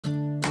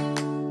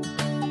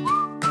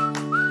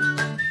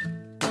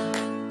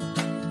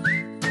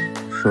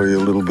Show you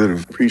a little bit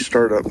of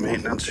pre-startup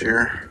maintenance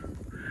here.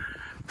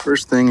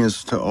 First thing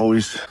is to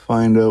always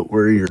find out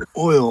where your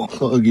oil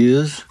plug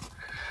is.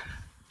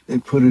 They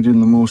put it in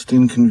the most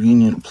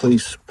inconvenient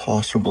place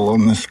possible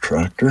on this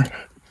tractor.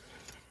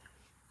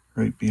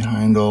 Right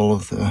behind all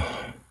of the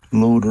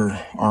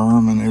loader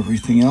arm and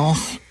everything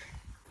else.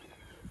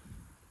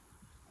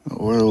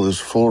 The oil is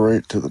full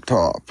right to the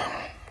top.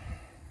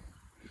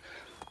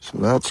 So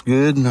that's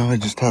good. Now I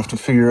just have to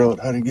figure out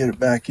how to get it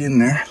back in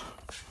there.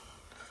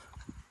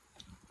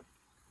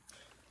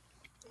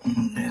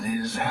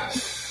 It is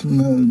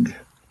snug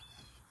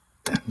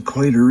and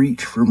quite a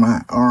reach for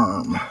my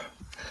arm.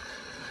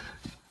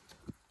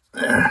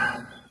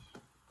 There.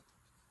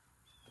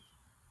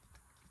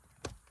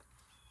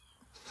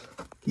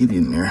 Get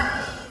in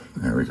there.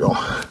 There we go.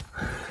 All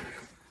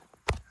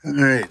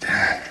right.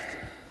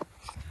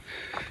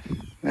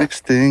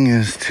 Next thing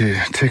is to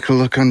take a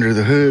look under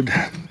the hood.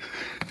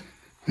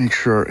 Make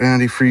sure our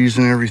antifreeze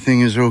and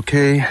everything is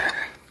okay.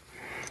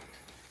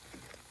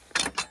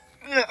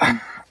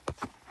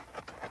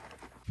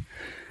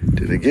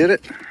 Did I get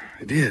it?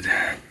 I did.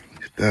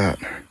 Get that.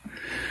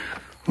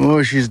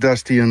 Oh, she's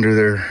dusty under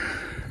there.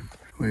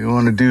 What you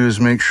want to do is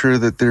make sure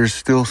that there's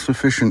still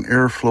sufficient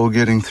airflow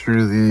getting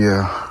through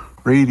the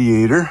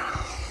radiator.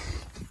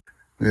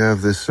 We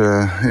have this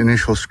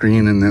initial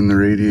screen and then the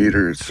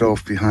radiator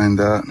itself behind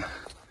that.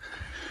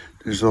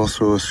 There's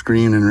also a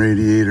screen and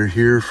radiator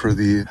here for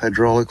the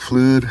hydraulic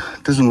fluid.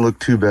 It doesn't look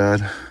too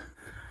bad.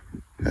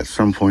 At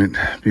some point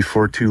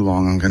before too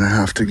long, I'm gonna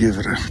have to give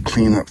it a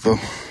clean up though.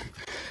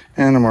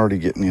 And I'm already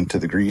getting into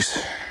the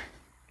grease.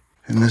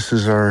 And this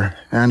is our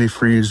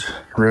antifreeze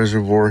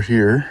reservoir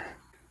here.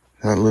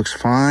 That looks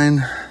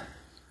fine.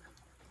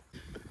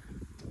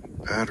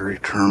 Battery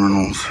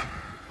terminals.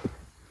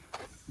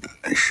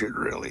 I should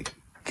really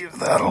give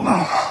that a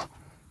little.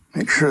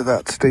 Make sure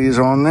that stays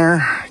on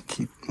there.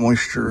 Keep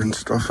moisture and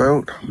stuff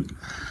out.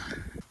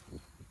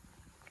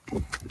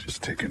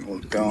 Just taking a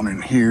look down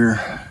in here.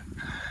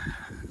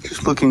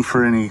 Just looking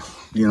for any,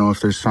 if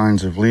there's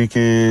signs of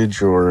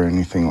leakage or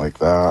anything like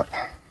that.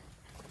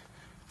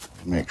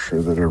 Make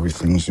sure that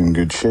everything's in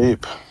good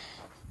shape.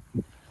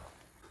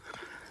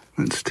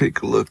 Let's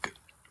take a look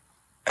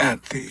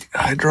at the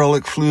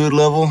hydraulic fluid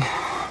level.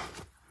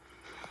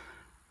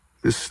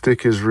 This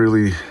stick is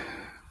really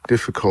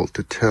difficult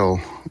to tell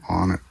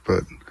on it,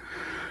 but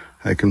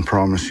I can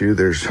promise you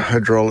there's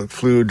hydraulic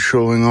fluid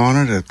showing on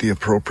it at the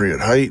appropriate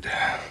height.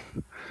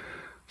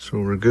 So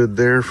we're good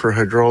there for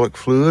hydraulic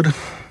fluid.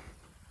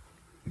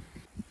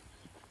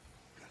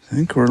 I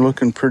think we're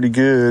looking pretty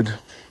good.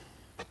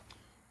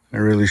 I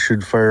really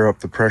should fire up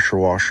the pressure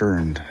washer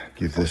and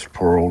give this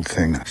poor old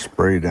thing a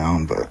spray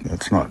down, but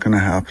that's not going to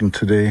happen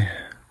today.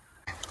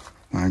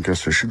 I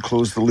guess I should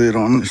close the lid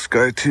on this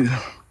guy too.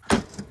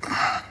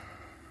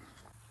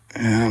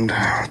 And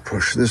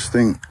push this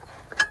thing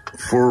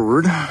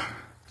forward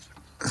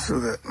so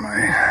that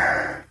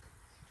my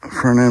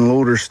front end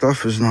loader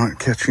stuff is not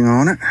catching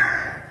on it.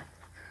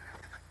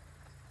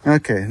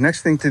 Okay,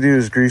 next thing to do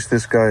is grease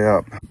this guy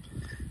up.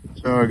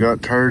 So I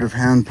got tired of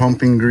hand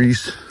pumping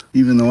grease.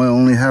 Even though I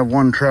only have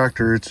one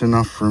tractor, it's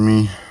enough for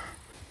me.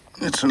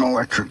 It's an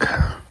electric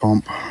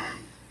pump,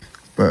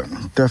 but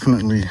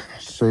definitely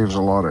saves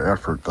a lot of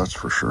effort, that's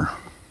for sure.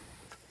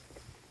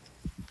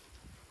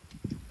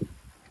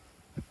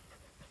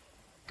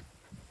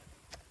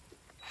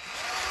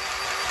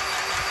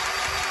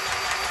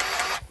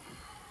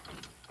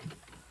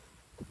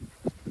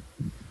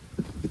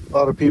 A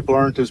lot of people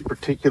aren't as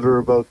particular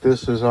about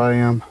this as I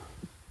am.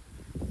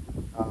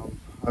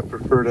 I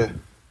prefer to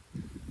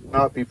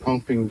not be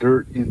pumping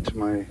dirt into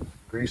my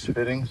grease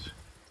fittings.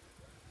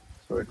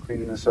 So I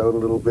clean this out a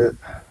little bit.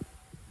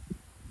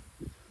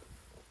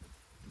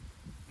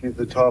 Give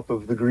the top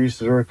of the grease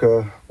zerk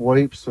a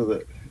wipe so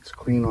that it's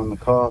clean on the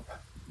top.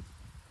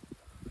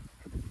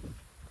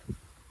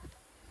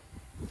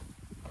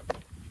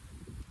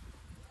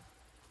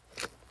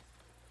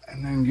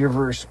 And then give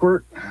her a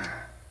squirt.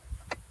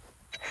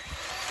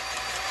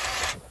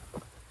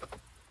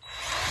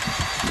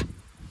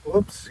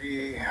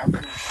 Whoopsie. I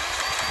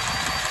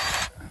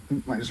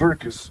think my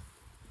zerk is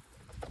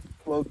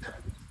plugged.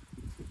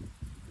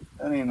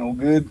 That ain't no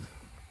good.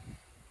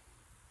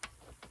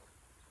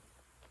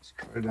 Let's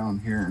try down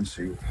here and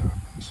see what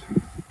happens.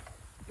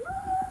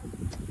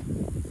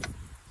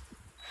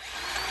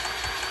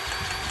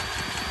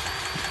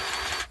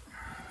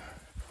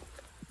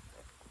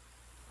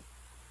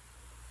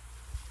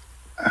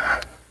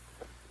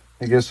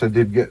 I guess I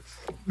did get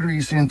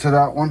grease into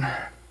that one.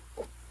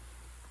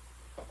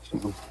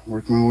 So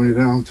work my way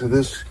down to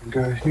this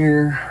guy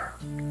here.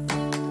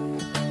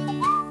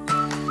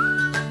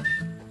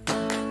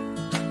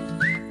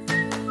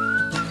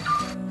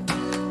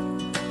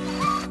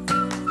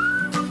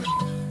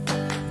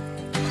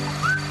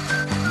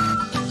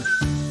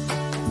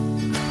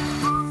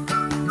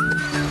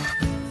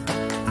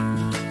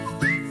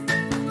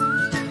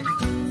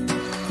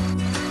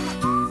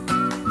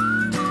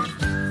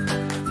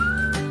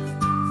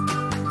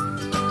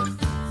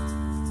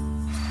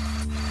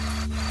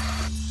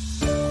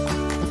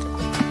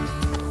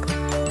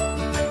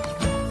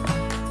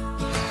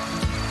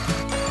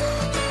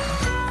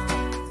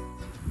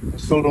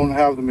 still don't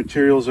have the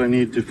materials I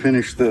need to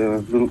finish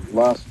the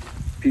last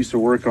piece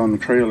of work on the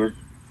trailer.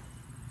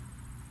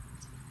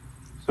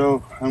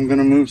 So I'm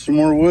gonna move some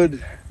more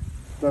wood.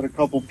 Got a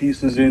couple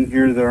pieces in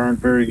here that aren't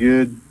very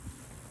good,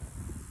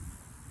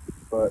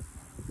 but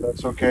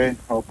that's okay.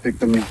 I'll pick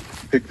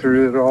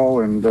through it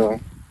all and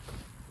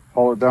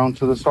haul it down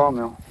to the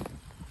sawmill.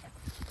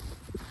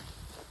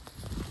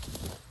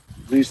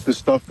 At least the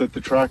stuff that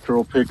the tractor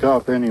will pick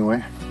up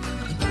anyway.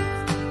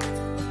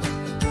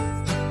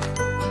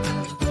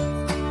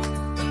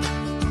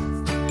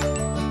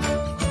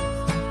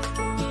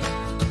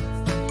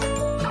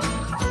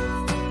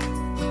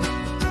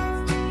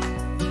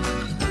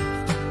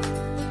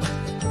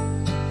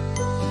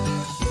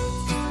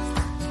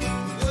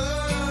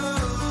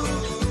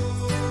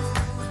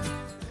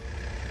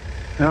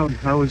 Now,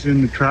 I was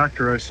in the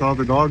tractor, I saw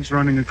the dogs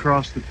running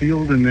across the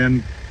field, and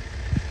then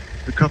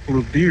a couple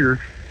of deer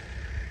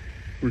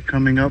were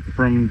coming up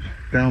from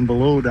down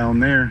below down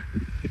there.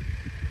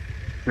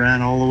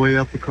 Ran all the way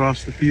up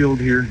across the field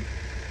here.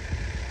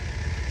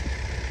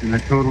 And I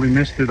totally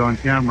missed it on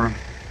camera.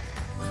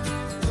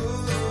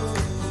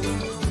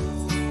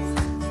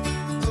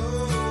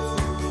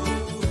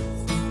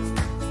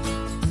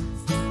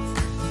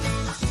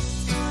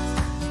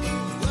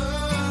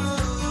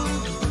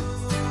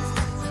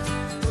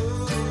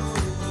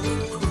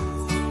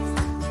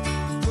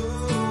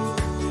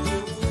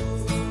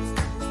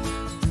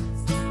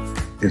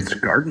 It's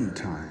garden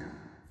time.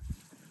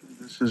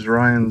 This is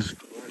Ryan's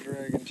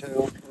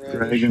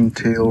dragon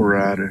tail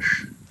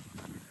radish.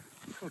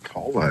 Look how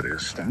tall that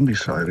is. Stand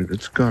beside it.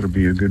 It's got to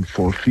be a good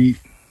 4 feet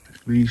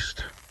at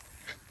least.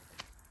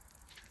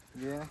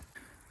 Yeah.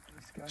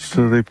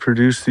 So they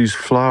produce these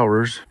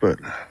flowers, but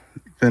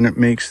then it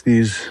makes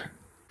these,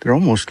 they're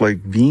almost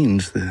like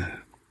beans.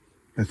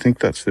 I think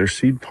that's their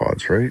seed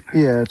pods, right?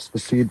 Yeah, it's the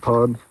seed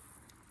pod.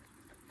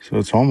 So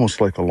it's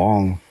almost like a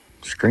long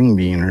string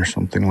bean or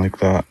something like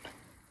that.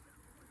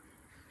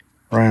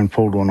 Ryan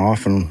pulled one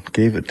off and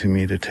gave it to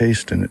me to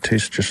taste, and it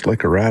tastes just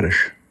like a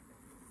radish.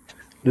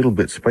 A little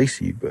bit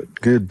spicy,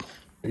 but good.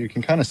 You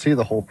can kind of see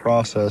the whole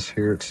process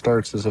here. It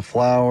starts as a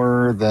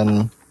flower,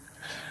 then,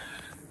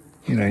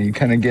 you know, you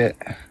kind of get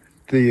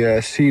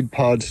the seed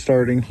pod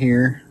starting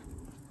here.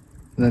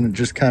 And then it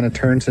just kind of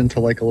turns into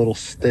like a little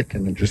stick,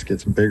 and it just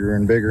gets bigger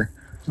and bigger.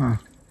 Oh,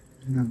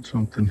 that's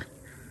something.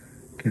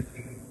 Get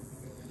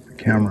the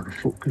camera to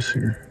focus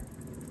here.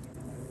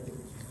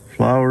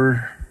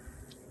 Flower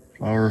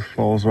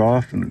falls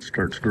off, and it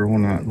starts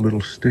growing that little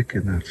stick,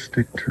 and that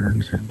stick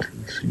turns into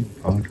the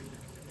seed pod.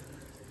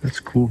 That's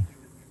cool.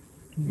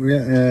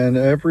 Yeah, and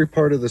every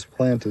part of this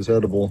plant is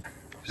edible.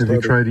 Have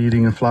you tried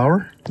eating a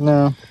flower?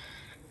 No.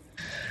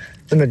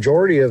 The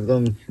majority of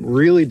them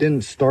really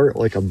didn't start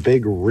like a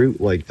big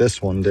root like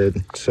this one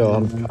did. So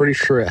I'm pretty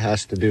sure it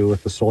has to do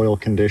with the soil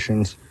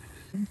conditions.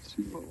 Let's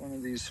see what one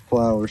of these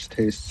flowers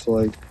tastes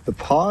like. The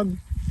pod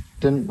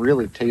didn't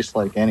really taste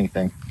like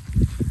anything.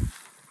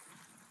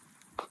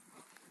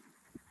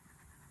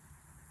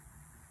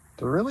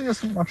 There really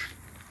isn't much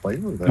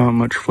flavor there. Not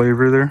much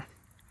flavor there?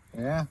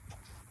 Yeah.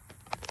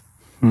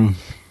 Hmm.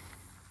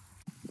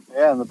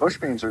 Yeah, and the bush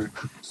beans are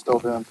still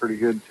doing pretty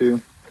good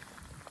too.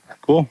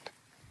 Cool.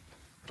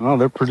 Oh,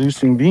 they're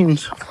producing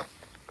beans.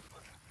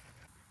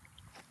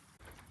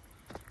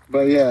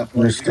 But yeah.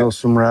 There's still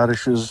some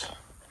radishes.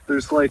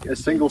 There's like a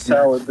single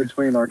salad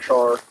between our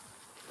char.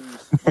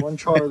 There's one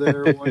char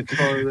there, one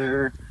char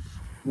there.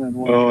 And then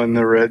one and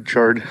the red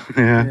chard.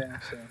 Yeah. Yeah,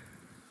 so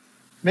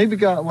maybe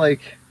got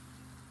like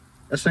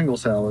a single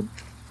salad.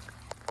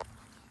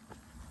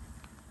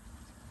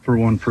 For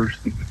one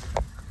person.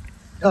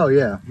 Oh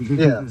yeah,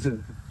 yeah.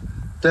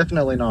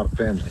 Definitely not a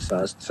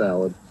family-sized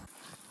salad.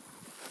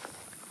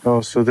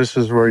 Oh, so this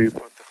is where you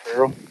put the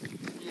farrow?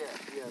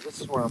 Yeah,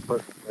 this is where I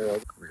put the farrow.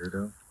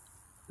 Weirdo.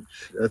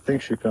 I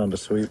think she found a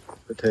sweet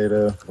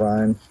potato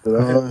vine that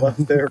I had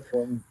left there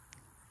from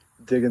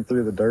digging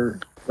through the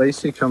dirt.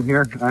 Lacey, come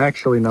here. I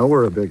actually know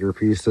where a bigger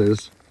piece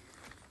is.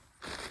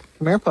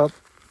 Come here, pup.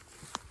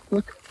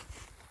 Look.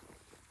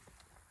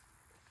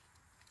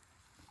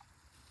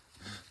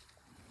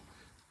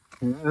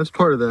 Yeah, that's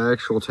part of the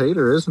actual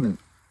tater, isn't it?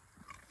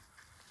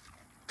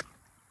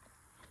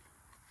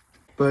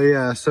 But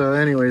yeah, so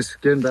anyways,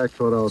 getting back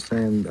to what I was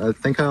saying, I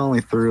think I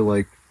only threw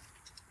like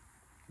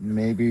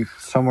maybe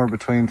somewhere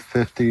between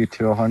 50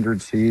 to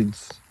 100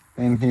 seeds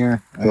in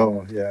here.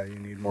 Oh, yeah, you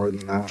need more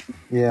than that.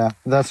 Yeah,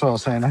 that's what I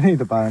was saying. I need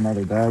to buy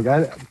another bag.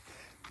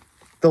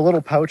 The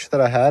little pouch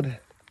that I had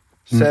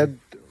said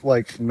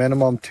like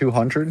minimum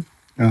 200,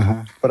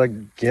 but I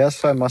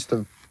guess I must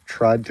have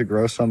tried to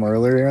grow some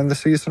earlier in the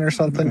season or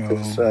something,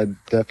 because I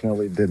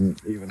definitely didn't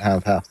even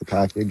have half the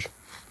package.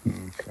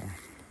 Okay.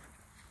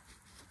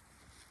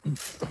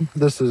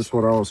 This is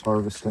what I was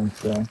harvesting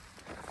today.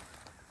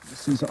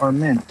 This is our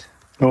mint.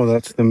 Oh,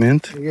 that's the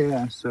mint?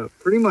 Yeah, so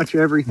pretty much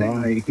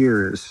everything right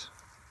here is...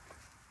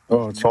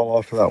 Oh, it's all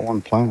off of that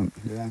one plant.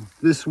 Yeah.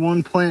 This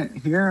one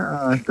plant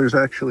here, there's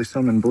actually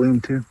some in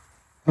bloom too.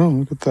 Oh,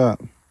 look at that.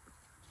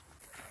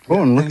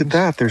 Oh, and look at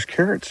that. There's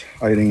carrots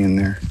hiding in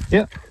there.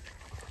 Yep.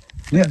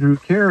 Yeah, grew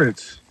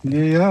carrots.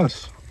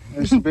 Yes.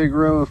 There's a big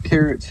row of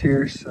carrots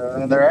here, so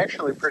and they're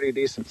actually pretty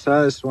decent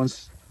sized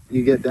once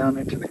you get down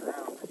into the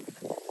ground.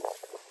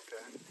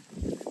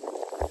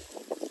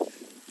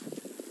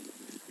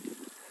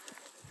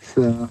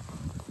 So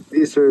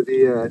these are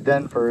the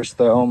Denvers,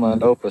 the Oma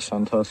and Opa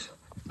Santos.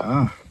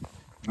 Ah,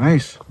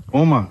 nice.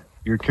 Oma,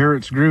 your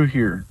carrots grew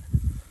here.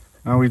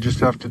 Now we just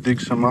have to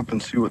dig some up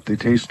and see what they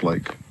taste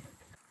like.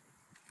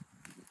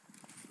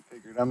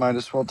 Figured I might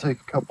as well take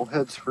a couple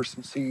heads for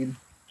some seed.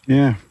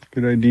 Yeah,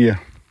 good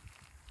idea.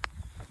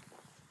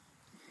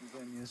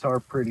 These are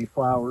pretty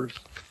flowers.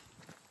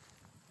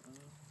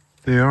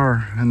 They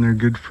are, and they're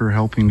good for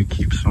helping to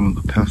keep some of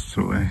the pests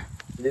away.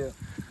 Yeah.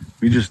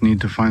 We just need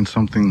to find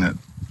something that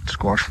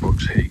squash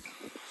bugs hate.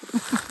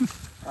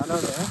 I know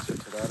the answer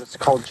to that. It's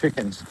called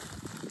chickens.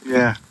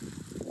 Yeah.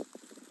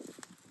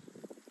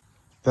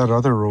 That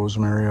other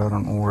rosemary, I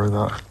don't know where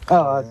that...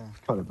 Oh, I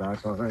cut it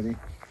back already.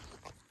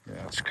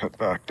 Yeah, it's cut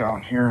back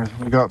down here.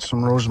 We got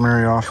some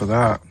rosemary off of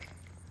that.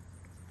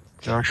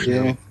 Actually,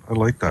 yeah. I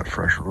like that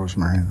fresh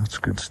rosemary. That's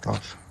good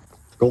stuff.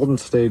 The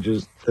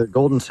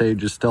golden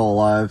sage is still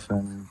alive,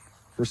 and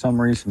for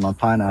some reason my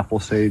pineapple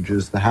sage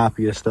is the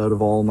happiest out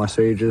of all my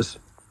sages.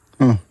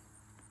 Huh.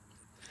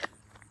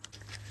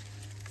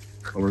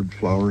 Colored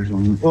flowers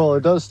on it. Well,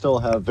 it does still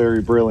have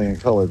very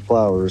brilliant colored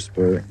flowers,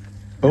 but...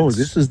 Oh,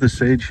 this is the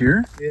sage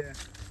here? Yeah.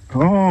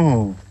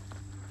 Oh,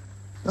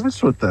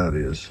 that's what that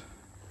is.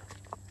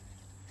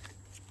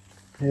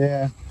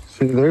 Yeah.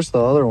 See, there's the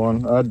other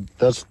one.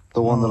 That's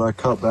the one that I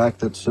cut back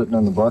that's sitting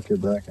in the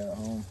bucket back at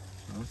home.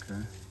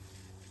 Okay.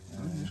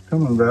 He's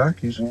coming back.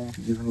 He's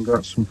even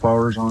got some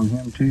flowers on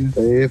him, too.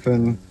 They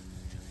even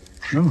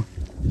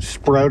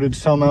sprouted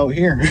some out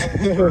here.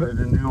 Sprouted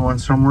a new one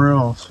somewhere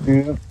else.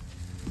 Yeah.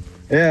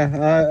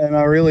 Yeah, and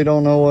I really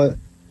don't know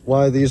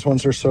why these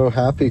ones are so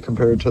happy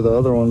compared to the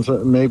other ones.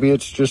 Maybe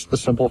it's just the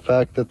simple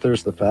fact that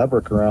there's the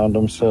fabric around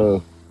them,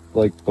 so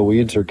like the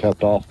weeds are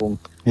kept off them.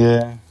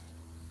 Yeah.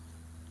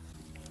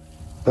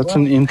 That's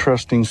an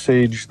interesting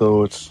sage,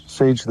 though. It's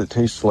sage that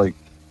tastes like,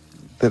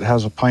 that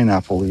has a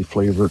pineapple-y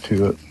flavor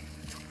to it.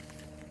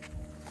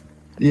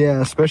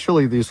 Yeah,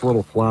 especially these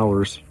little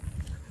flowers.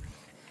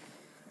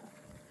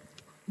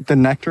 The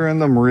nectar in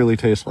them really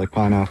tastes like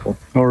pineapple.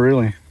 Oh,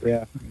 really?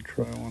 Yeah. Let me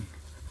try one.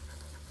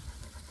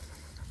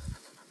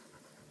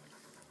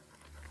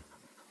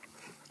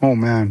 Oh,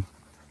 man.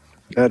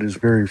 That is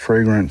very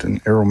fragrant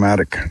and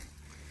aromatic.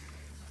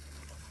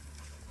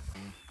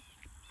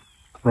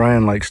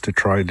 Ryan likes to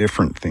try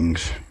different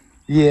things.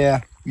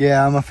 Yeah,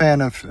 I'm a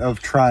fan of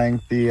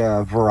trying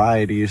the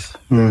varieties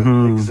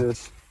that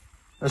exist.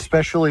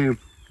 Especially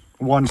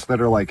ones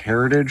that are like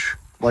heritage.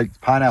 Like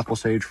pineapple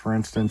sage, for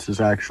instance, is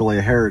actually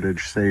a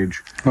heritage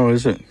sage. Oh,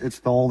 is it? It's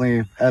the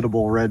only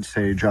edible red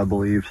sage, I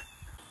believe.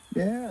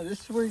 Yeah,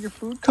 this is where your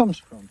food comes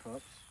from,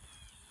 pups.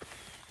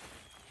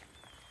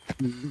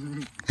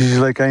 He's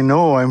like, I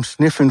know, I'm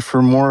sniffing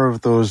for more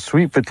of those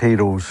sweet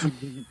potatoes.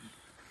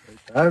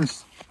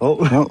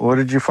 Oh, what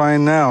did you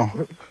find now?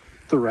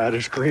 The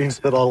radish greens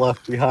that I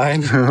left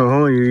behind.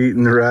 Oh, you're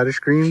eating the radish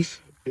greens?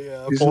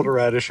 Yeah, I pulled a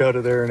radish out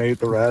of there and ate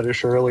the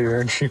radish earlier,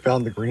 and she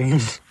found the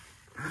greens.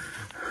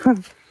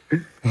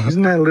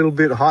 Isn't that a little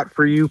bit hot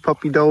for you,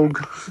 puppy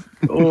dog?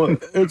 Oh,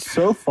 it's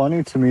so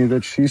funny to me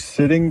that she's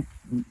sitting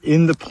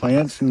in the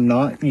plants and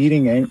not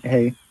eating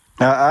hay.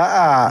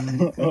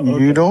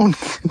 You don't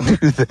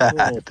do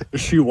that. Well,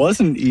 she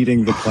wasn't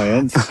eating the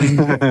plants.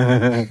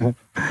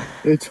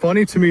 It's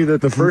funny to me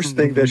that the first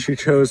thing that she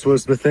chose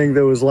was the thing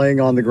that was laying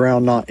on the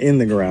ground, not in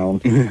the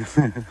ground.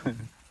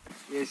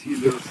 Yes,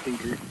 you little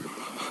stinker.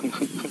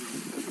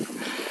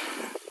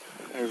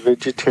 A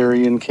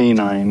vegetarian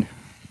canine.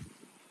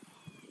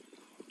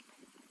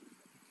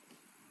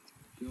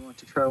 Do you want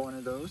to try one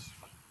of those?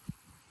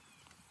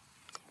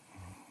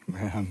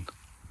 Man.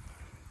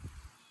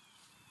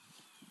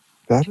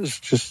 That is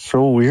just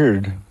so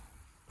weird.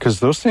 Because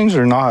those things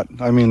are not,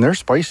 I mean, they're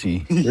spicy.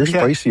 They're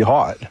spicy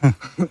hot.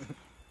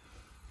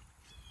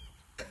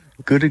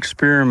 Good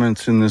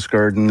experiments in this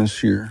garden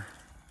this year.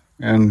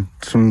 And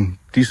some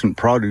decent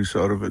produce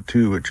out of it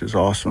too, which is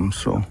awesome.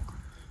 So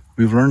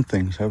we've learned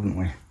things, haven't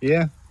we?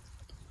 Yeah.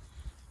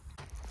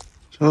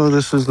 So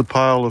this is the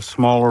pile of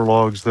smaller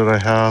logs that I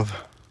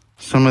have.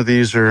 Some of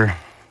these are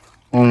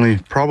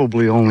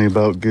probably only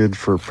about good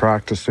for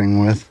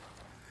practicing with.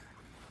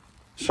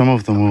 Some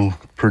of them will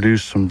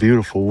produce some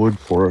beautiful wood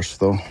for us,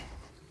 though.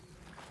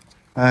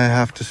 I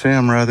have to say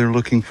I'm rather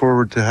looking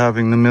forward to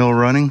having the mill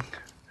running,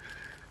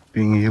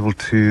 being able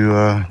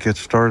to get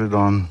started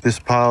on this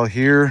pile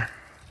here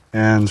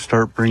and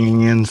start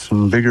bringing in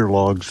some bigger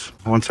logs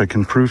once I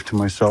can prove to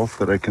myself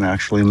that I can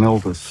actually mill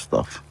this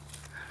stuff.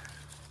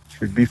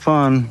 Should be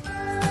fun.